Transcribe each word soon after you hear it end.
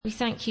We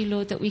thank you,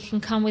 Lord, that we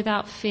can come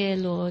without fear,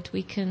 Lord.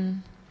 We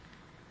can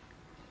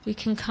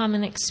come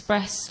and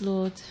express,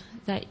 Lord,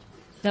 that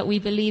we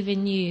believe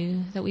in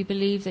you, that we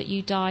believe that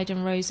you died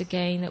and rose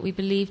again, that we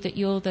believe that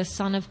you're the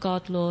Son of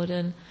God, Lord.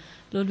 And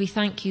Lord, we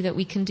thank you that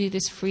we can do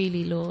this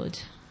freely, Lord.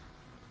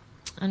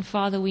 And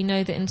Father, we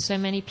know that in so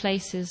many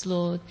places,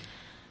 Lord,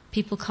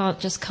 people can't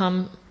just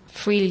come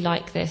freely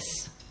like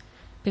this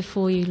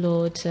before you,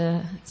 Lord,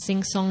 to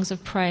sing songs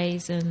of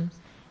praise and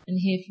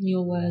hear from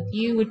your word.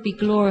 You would be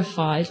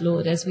glorified,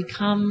 Lord, as we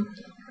come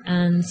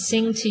and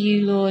sing to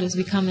you, Lord, as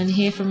we come and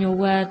hear from your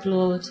word,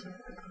 Lord,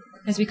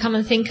 as we come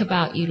and think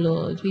about you,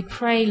 Lord. We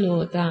pray,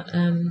 Lord, that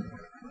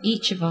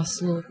each of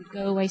us, Lord, would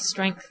go away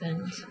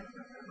strengthened.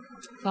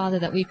 Father,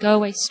 that we'd go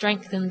away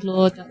strengthened,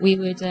 Lord, that we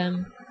would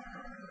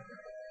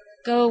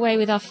go away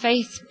with our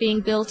faith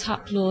being built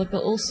up, Lord,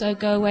 but also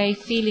go away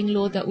feeling,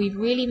 Lord, that we've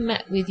really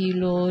met with you,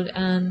 Lord,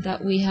 and that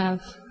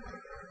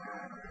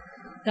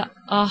that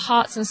our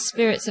hearts and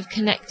spirits have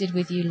connected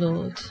with you,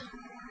 Lord.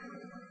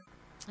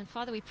 And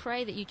Father, we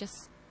pray that you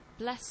just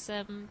bless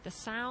the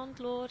sound,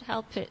 Lord.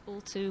 Help it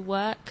all to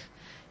work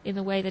in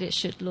the way that it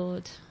should,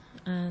 Lord.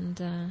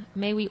 And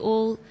may we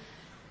all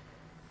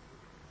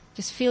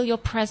just feel your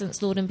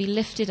presence, Lord, and be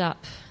lifted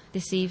up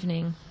this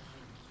evening.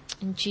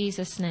 In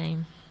Jesus'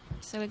 name.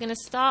 So we're going to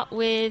start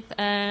with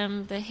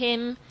the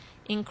hymn,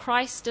 In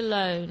Christ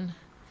Alone,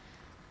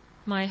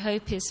 My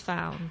Hope is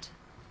Found.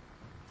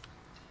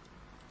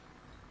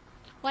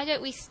 Why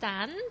don't we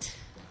stand?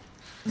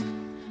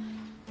 And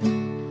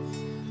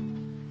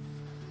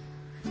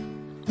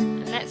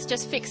let's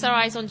just fix our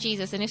eyes on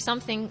Jesus. And if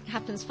something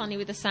happens funny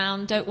with the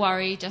sound, don't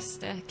worry,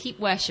 just keep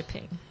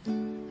worshipping.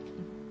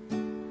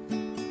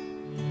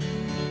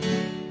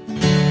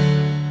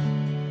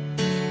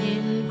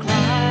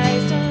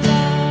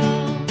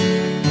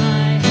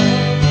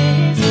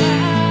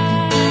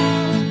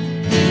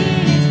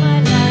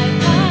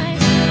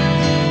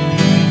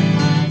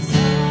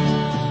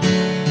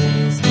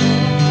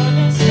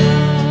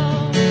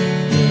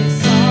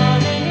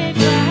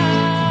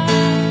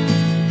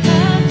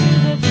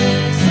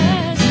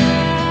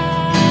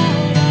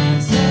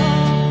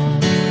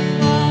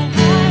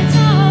 What heights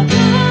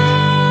of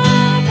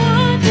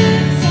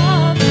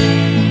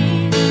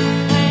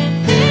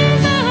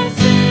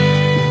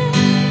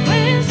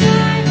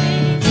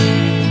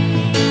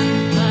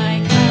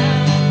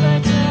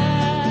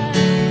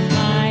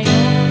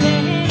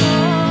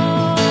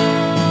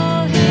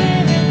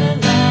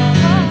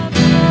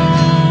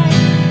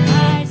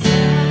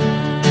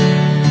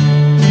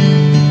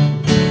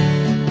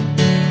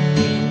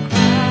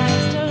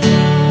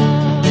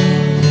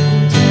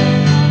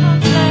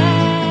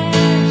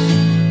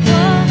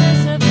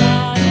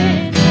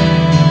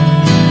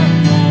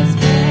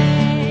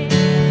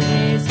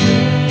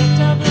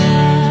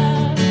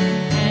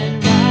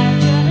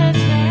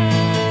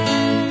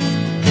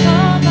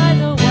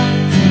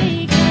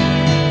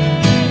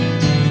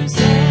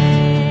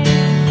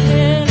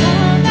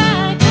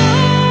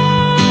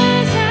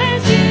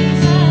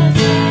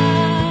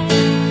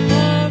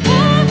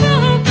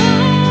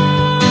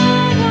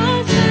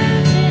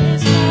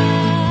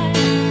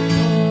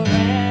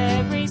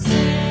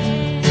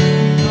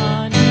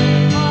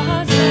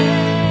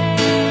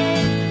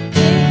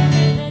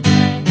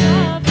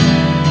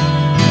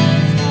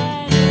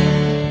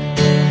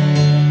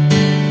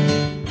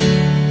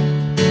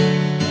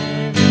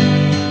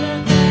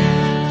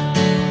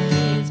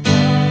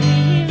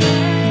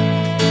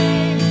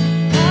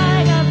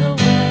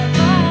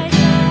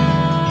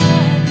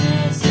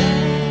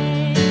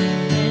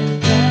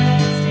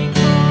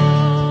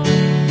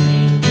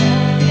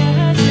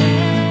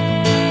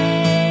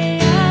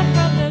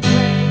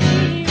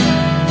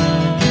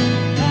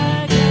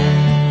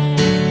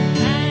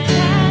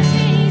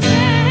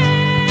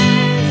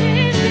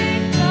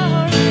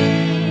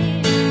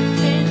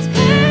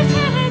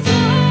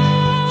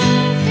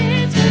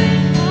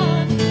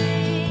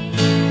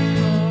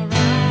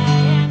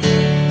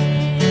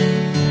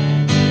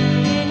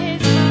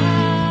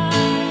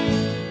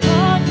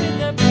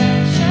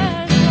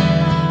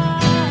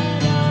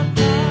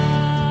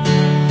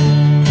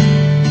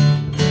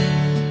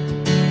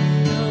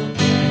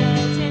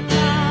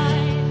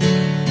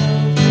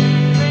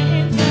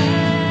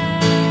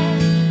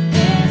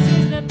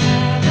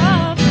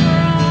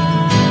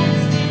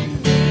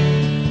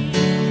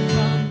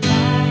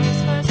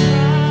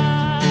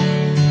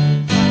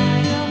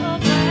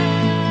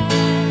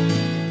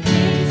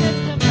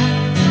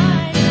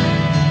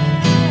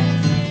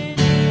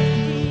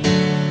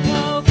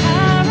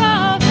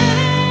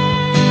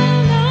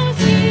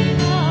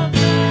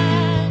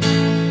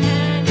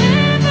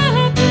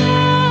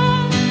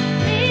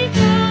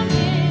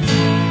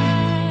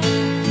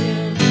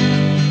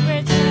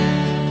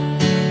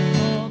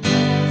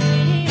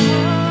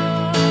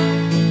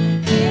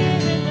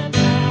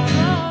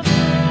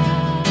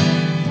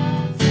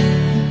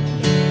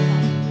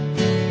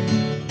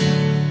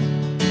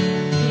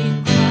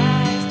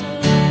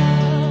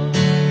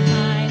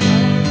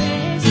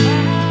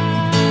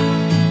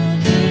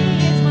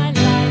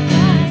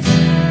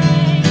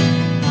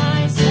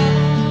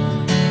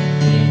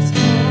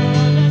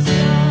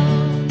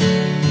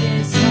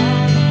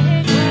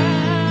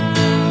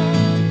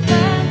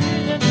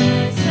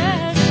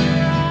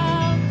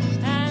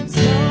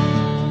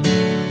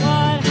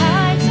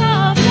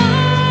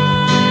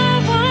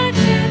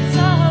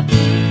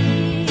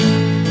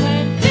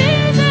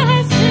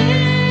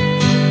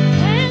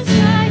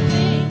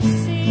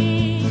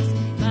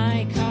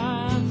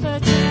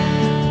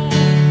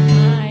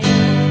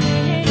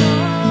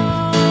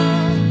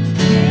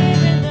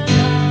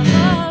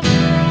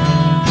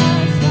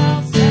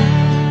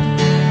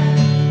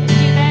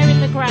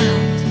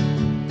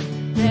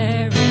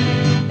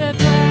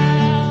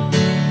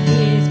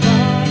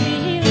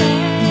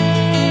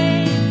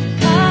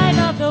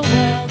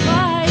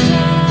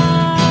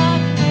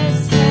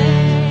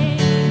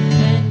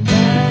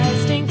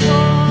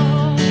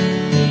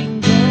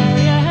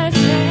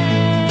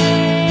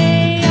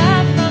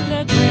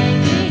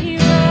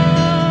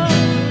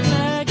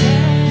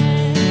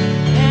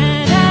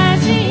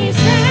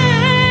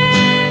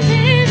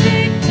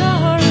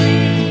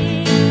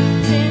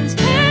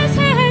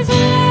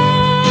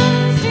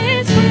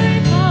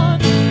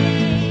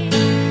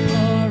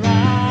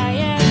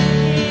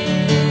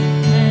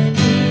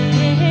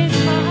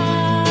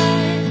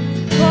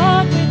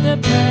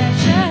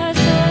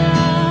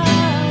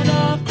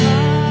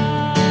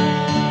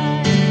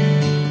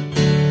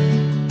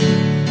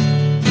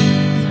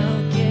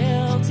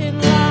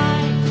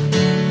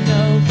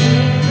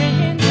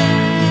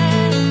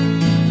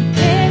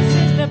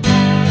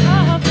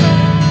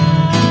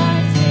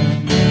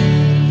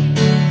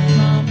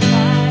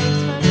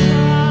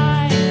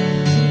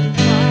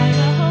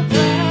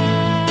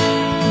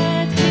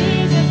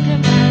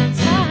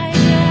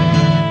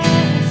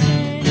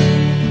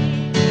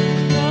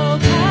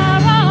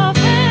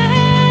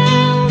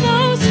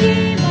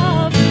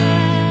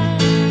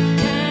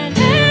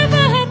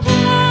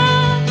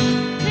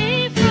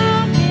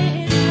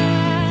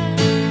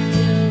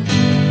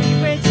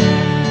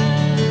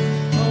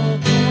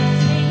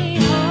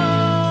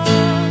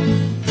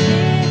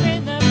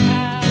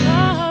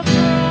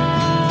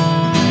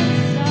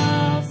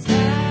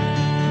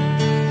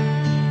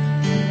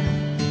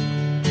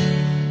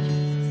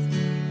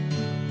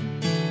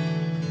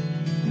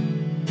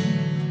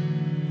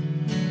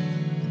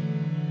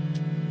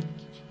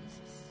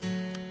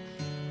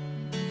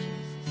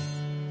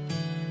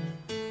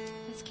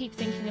keep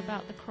thinking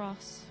about the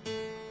cross.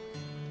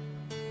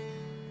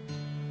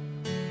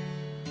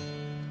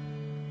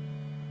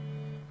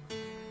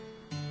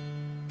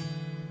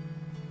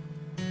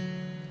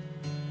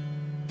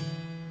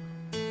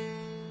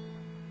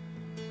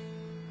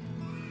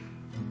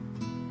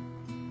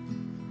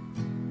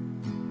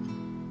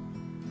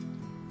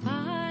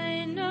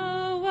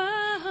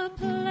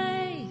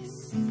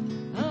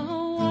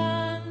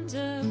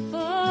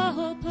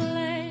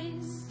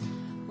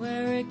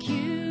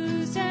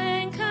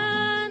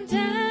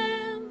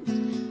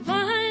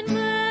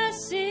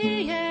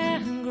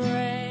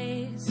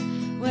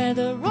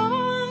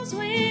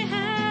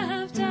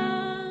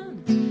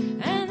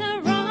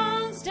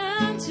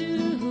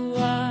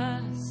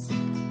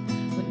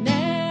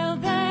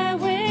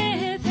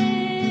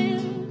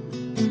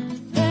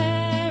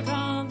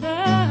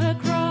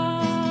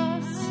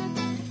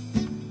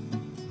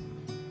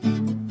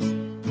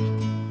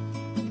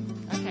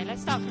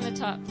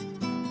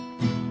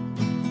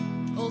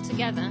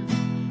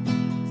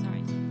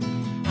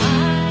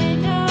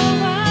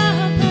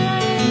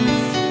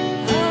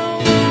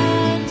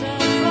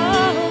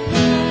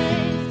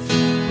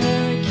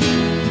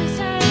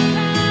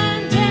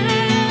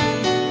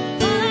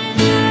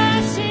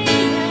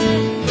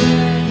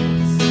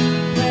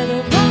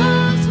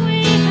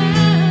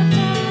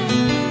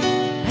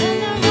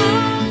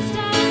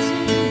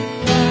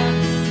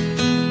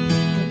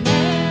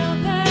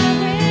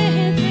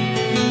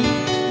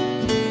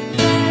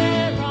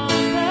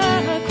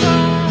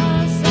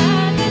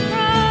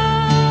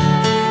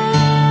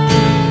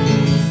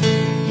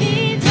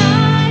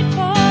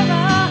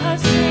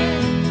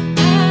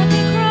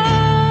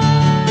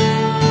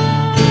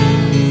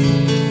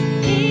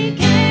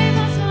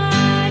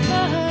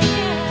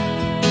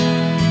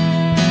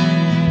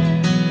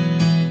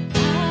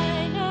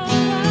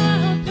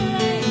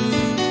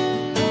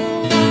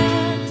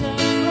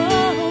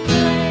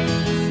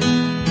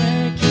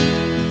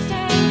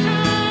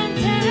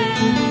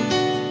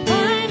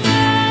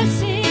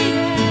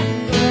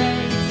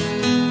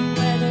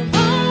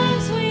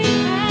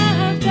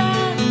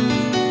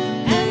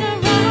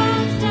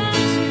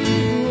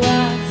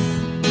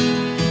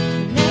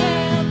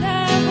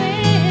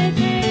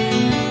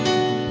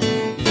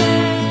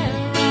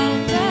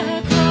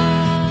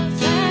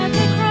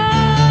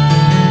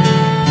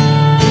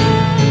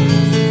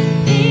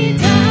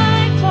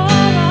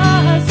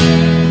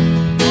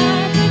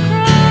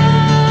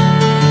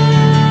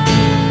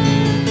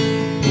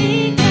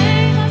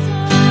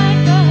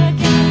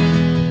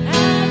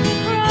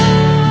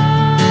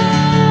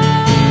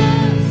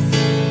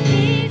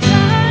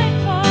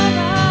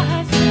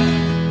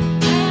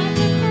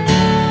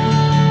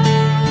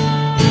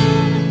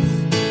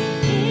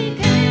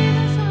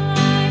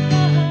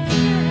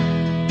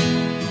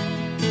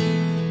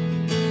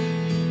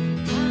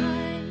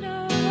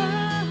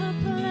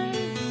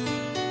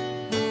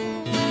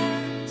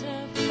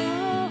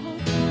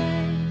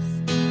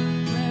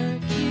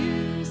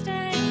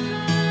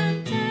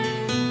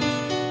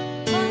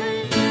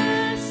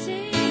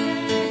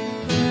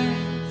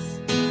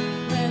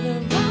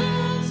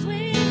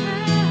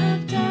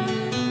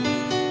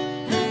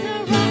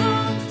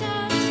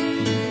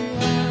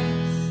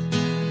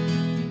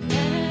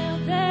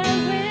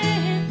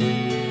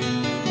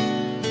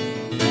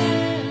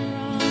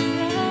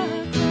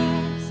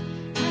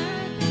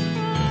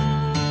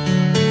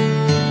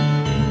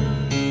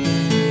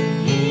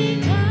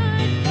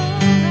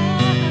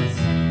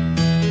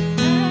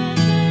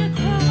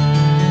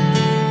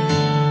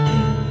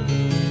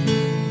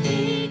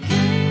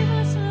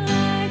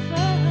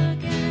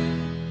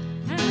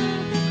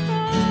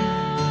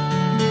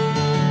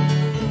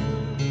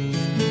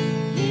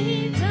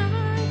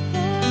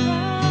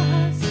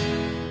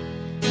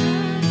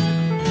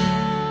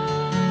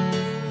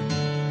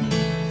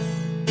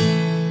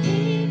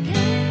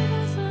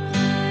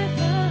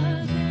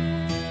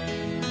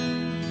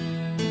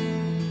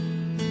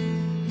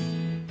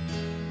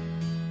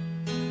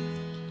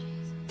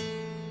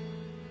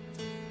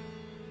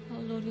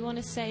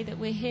 Say that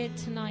we're here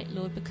tonight,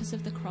 Lord, because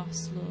of the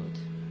cross, Lord.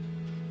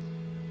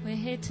 We're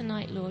here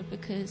tonight, Lord,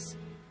 because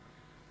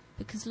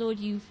Lord,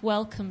 you've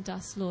welcomed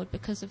us, Lord,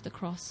 because of the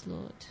cross,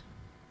 Lord.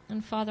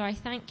 And Father, I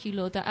thank you,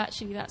 Lord, that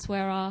actually that's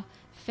where our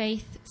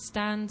faith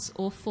stands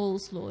or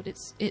falls, Lord.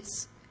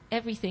 It's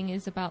everything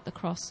is about the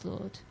cross,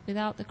 Lord.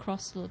 Without the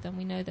cross, Lord, then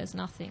we know there's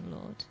nothing,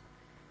 Lord.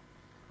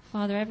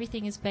 Father,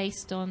 everything is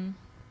based on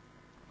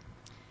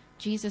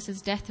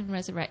Jesus' death and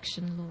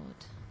resurrection,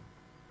 Lord.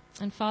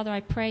 And Father, I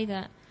pray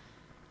that,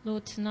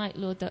 Lord, tonight,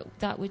 Lord,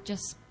 that would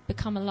just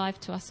become alive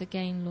to us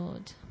again,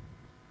 Lord.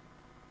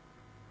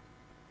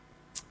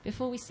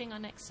 Before we sing our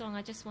next song,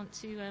 I just want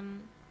to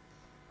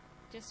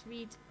just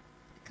read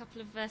a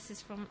couple of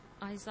verses from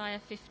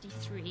Isaiah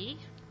 53.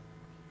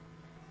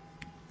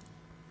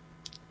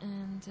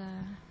 And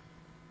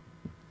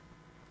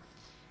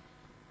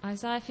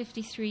Isaiah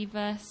 53,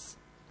 verse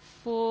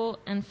 4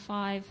 and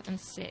 5 and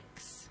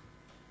 6.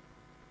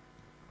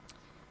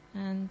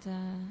 And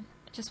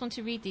I just want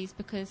to read these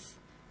because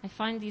I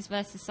find these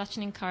verses such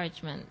an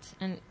encouragement.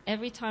 And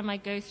every time I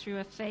go through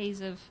a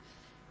phase of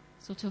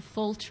sort of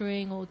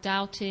faltering or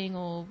doubting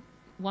or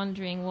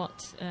wondering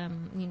what,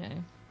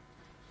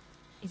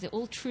 is it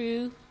all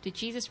true? Did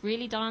Jesus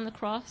really die on the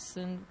cross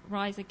and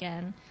rise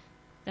again?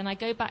 Then I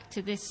go back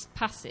to this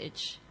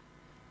passage,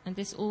 and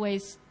this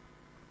always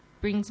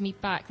brings me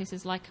back. This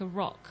is like a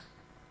rock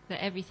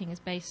that everything is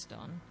based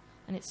on,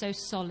 and it's so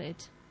solid.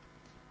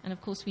 And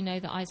of course we know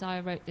that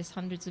Isaiah wrote this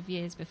hundreds of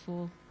years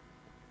before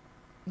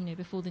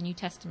the New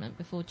Testament,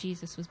 before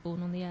Jesus was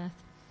born on the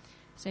earth.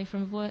 So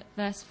from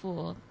verse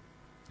 4,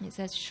 it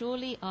says,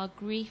 "Surely our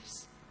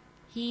griefs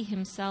he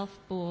himself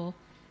bore,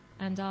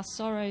 and our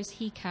sorrows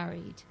he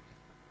carried.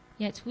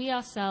 Yet we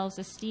ourselves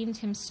esteemed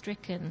him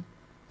stricken,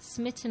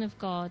 smitten of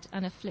God,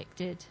 and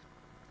afflicted.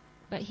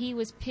 But he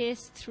was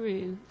pierced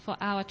through for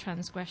our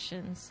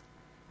transgressions.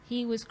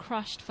 He was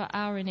crushed for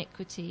our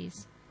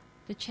iniquities.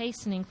 The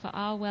chastening for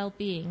our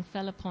well-being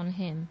fell upon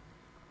him,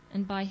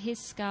 and by his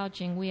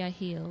scourging we are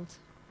healed.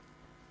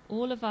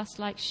 All of us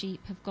like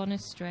sheep have gone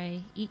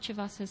astray, each of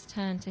us has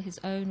turned to his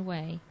own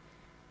way,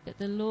 but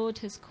the Lord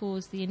has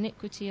caused the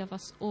iniquity of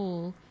us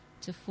all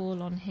to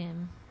fall on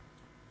him."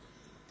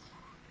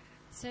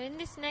 So in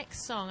this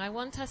next song, I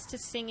want us to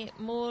sing it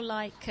more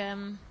like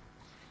a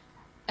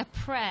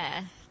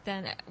prayer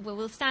than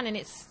we'll stand, and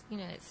it's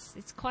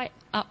quite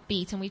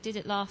upbeat, and we did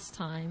it last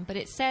time. But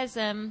it says,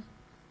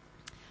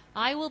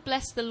 "I will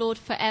bless the Lord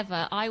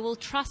forever. I will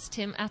trust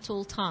him at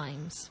all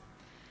times."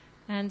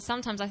 And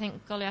sometimes I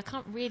think, golly, I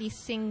can't really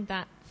sing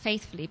that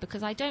faithfully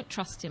because I don't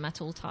trust him at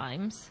all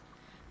times.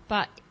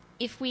 But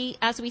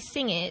as we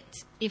sing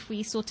it, if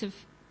we sort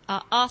of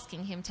are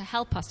asking him to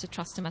help us to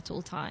trust him at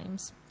all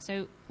times,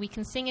 so we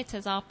can sing it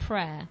as our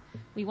prayer.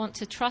 We want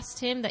to trust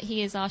him that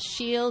he is our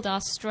shield, our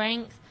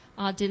strength,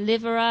 our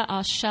deliverer,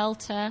 our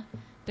shelter,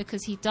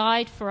 because he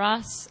died for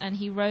us and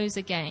he rose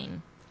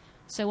again.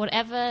 So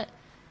whatever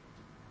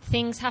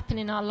things happen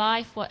in our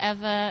life,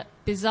 whatever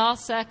bizarre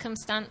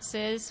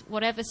circumstances,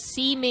 whatever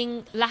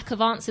seeming lack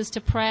of answers to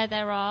prayer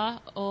there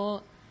are,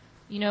 or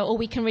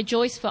we can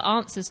rejoice for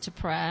answers to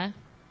prayer,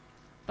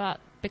 but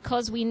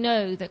because we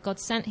know that God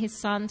sent his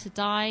son to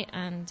die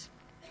and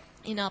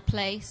in our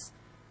place,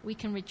 we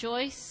can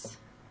rejoice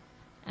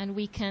and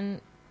we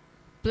can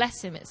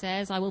bless him. It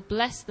says, "I will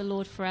bless the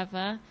Lord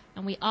forever,"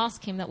 and we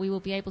ask him that we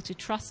will be able to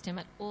trust him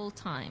at all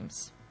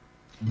times.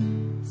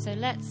 So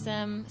let's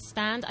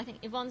stand. I think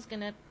Yvonne's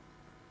going to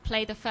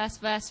play the first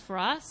verse for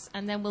us,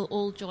 and then we'll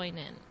all join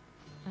in.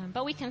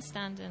 But we can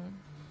stand and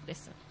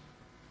listen.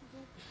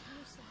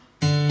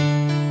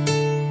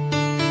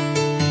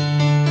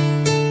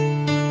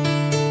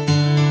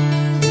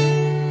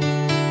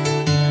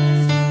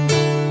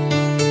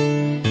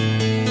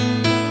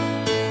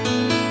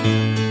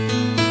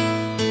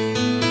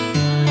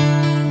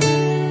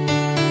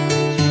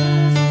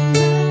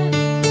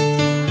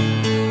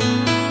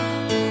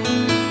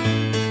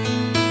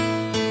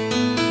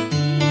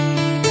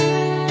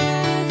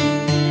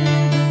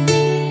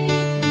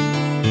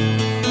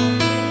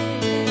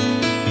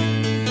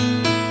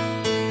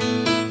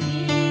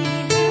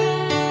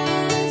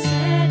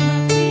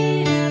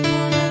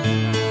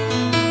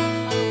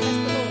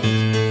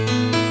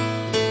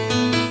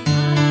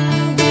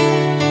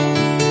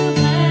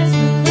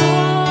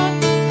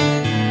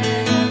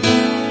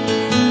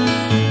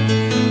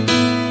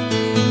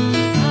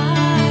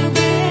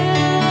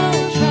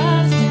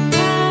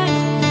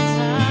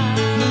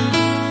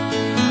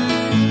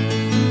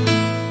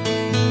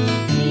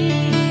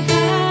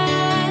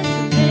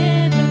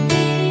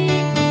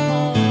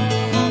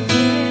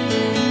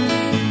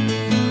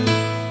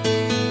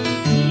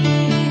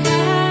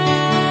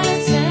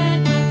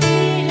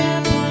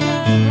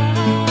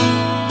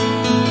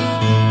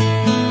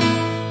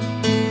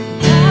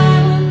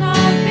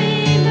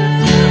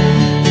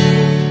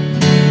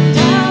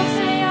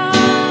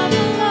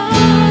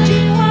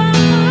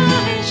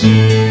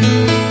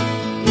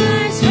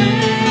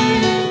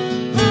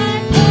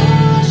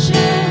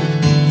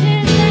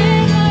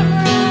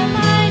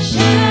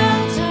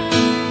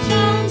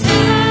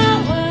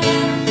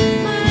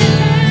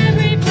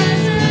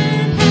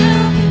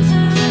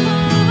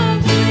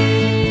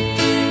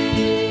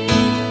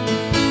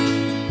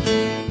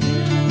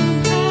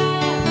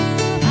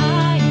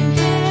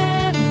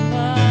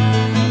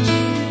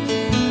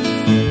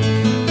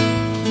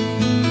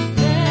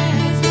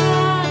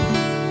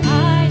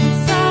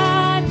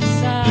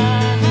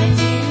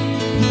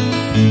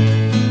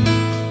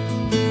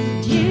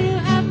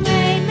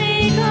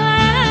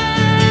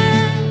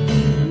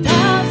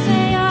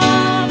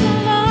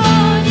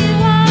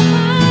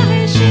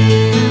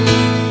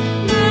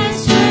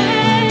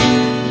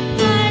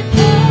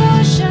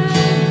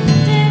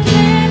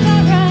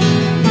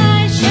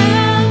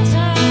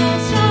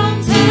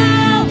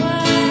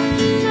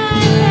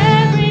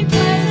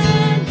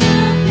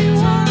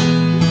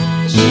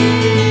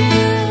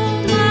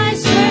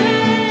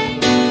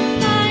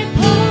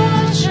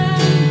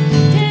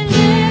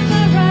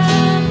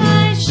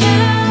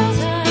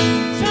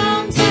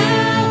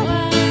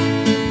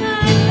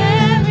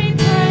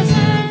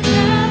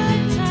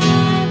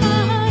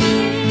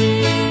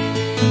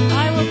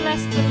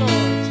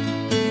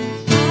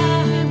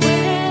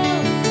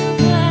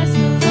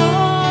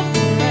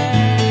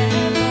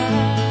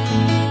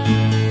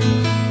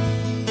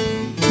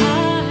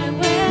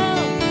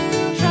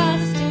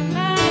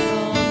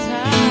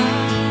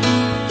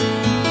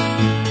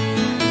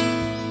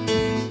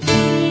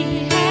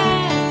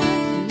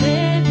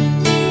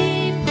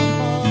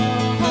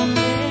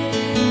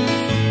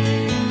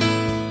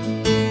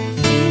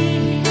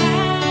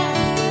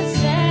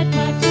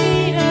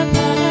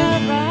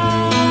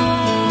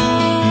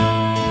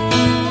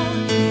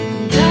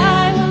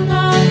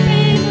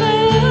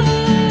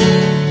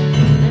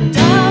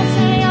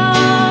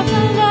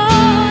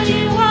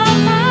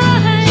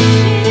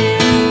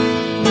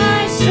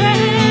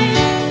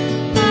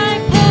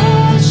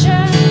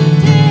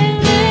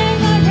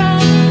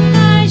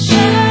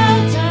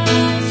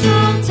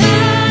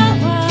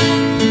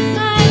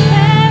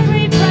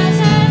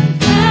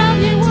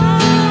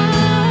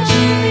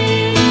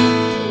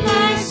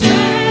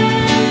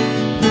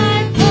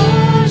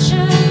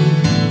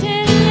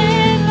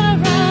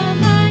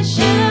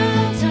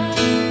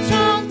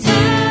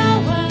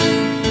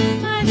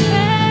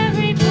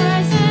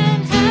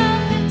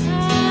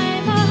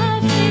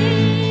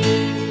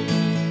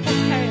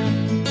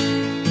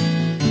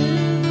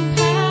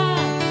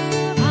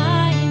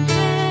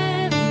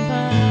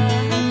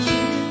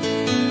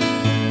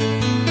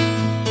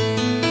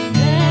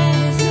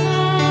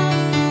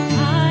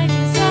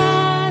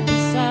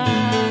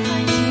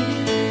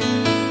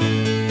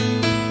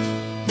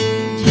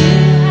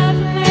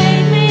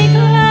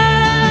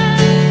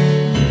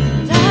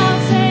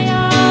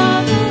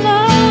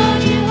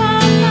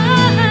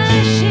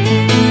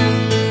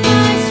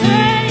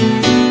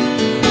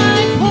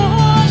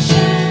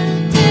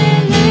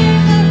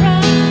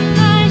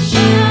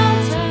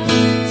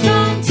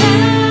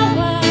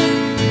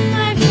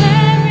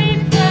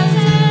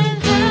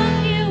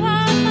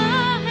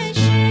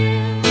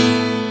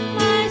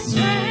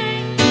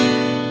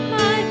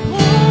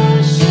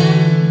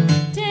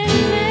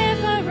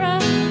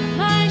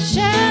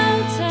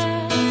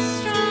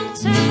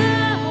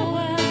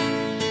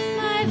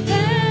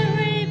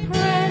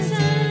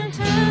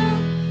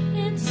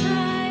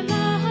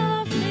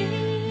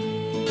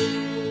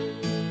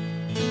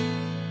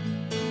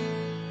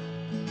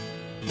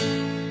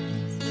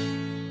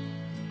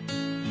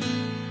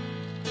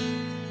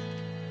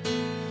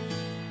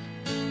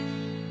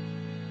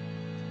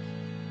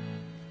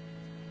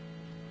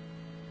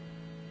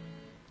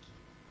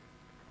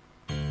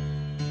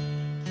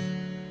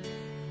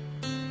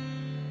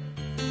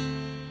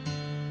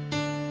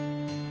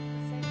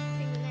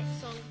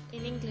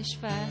 English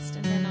first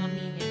and then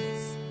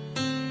Armenians.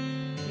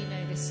 We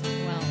know this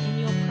song well. In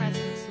your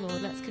presence,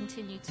 Lord, let's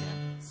continue to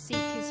seek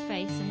his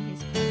face and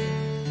his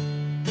presence.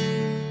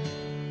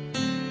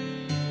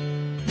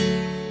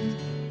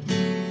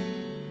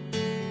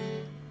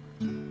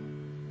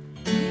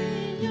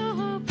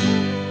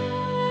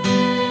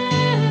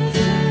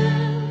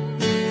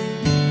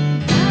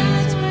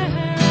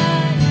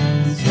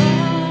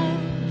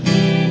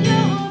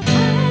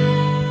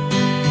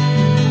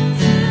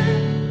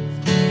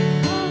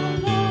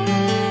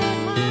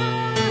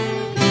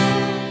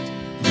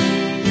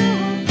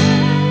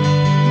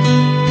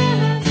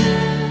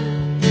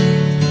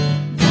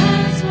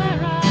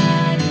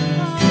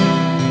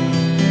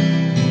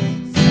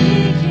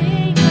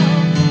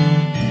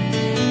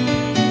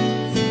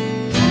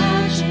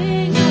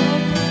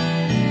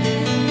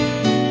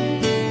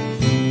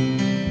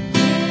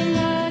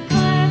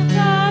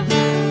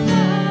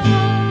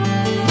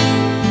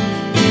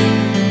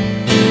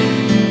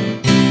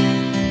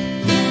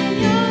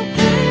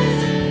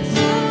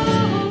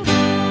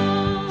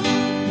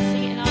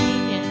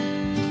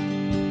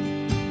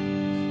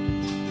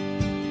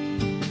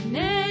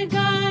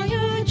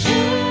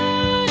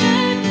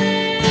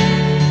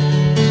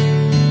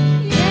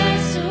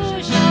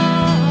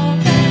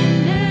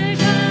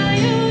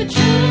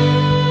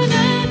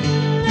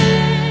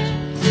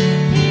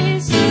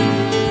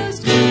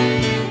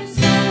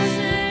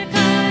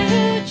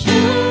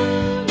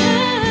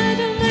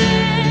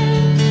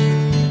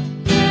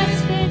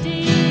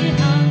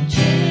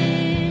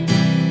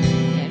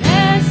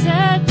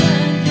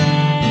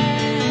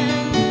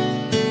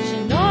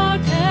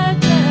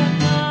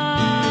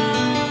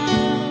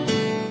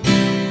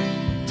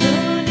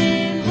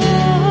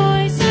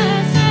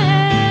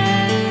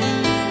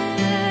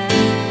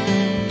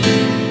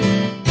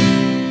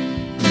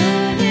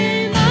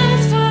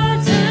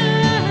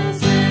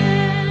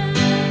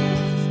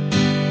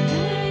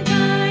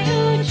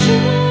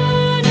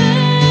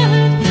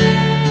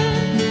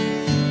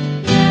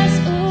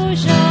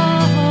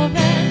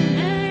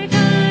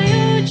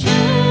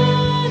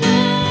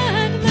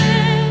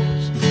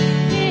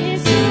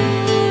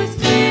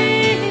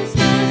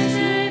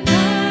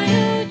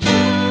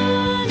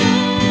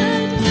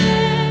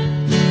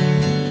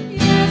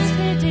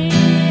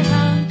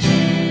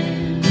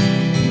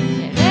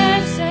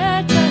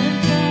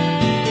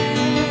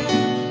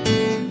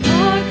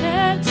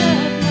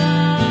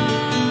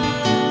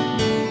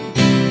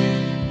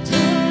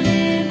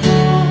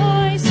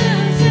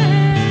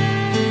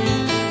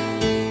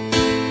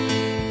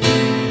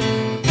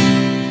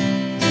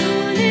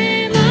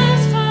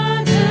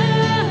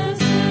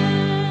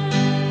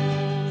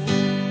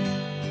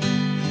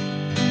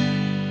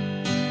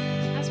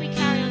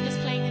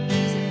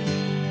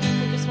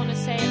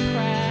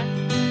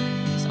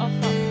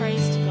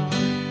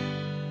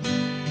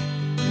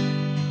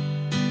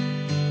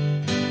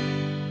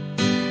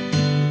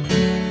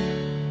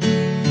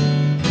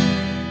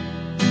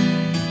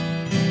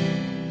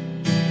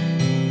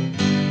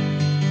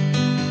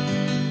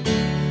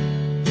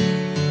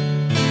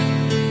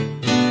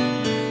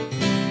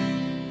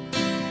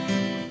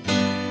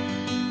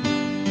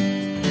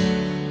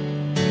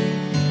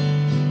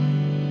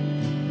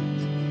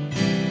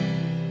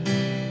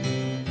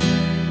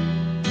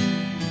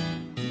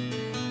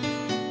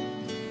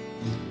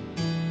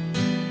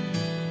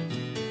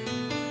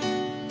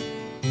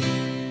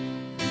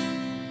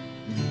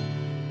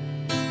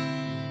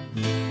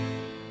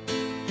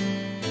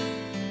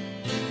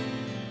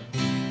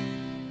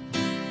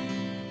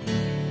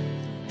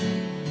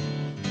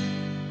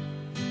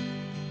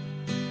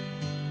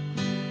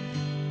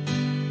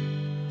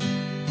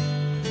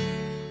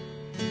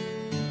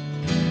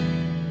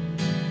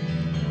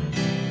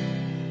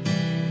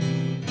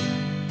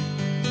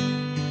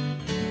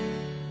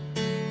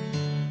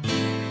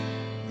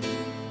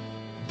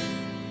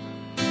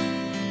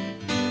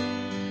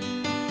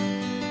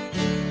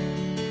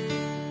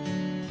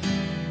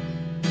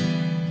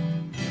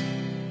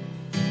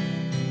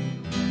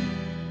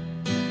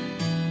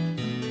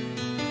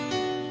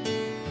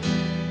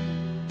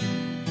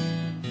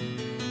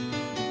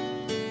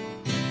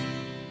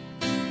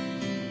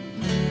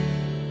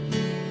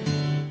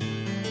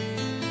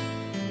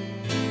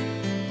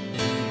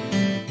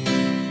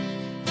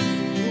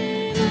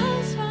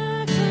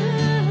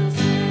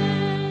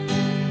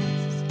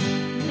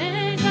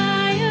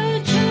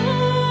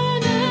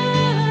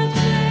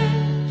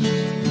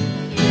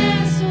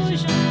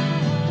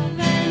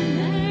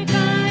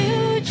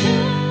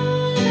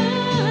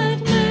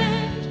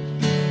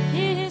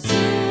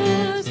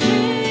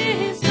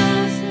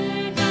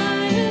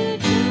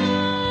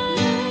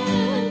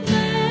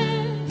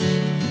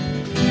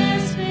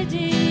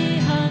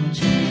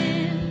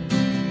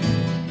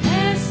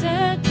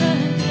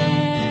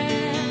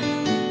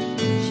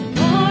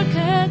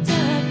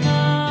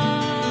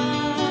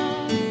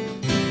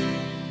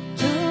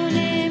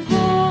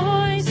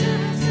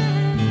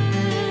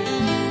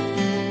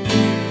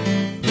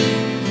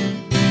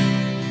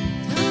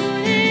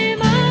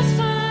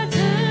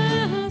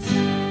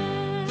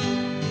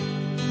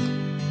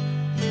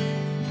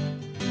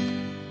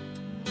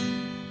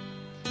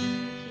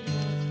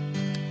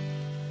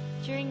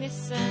 during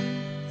this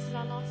is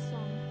our last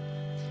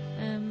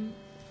song.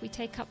 We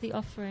take up the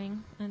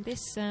offering, and this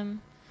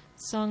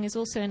song is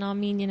also in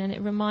Armenian, and it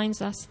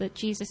reminds us that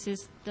Jesus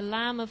is the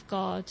Lamb of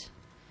God.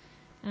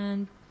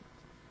 And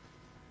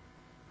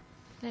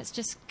let's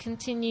just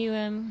continue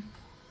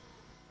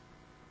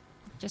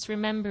just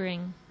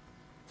remembering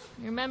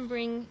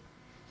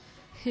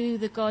who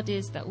the God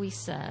is that we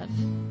serve.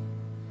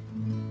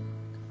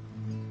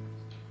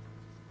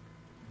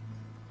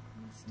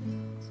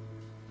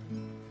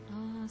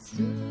 Let's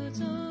do it.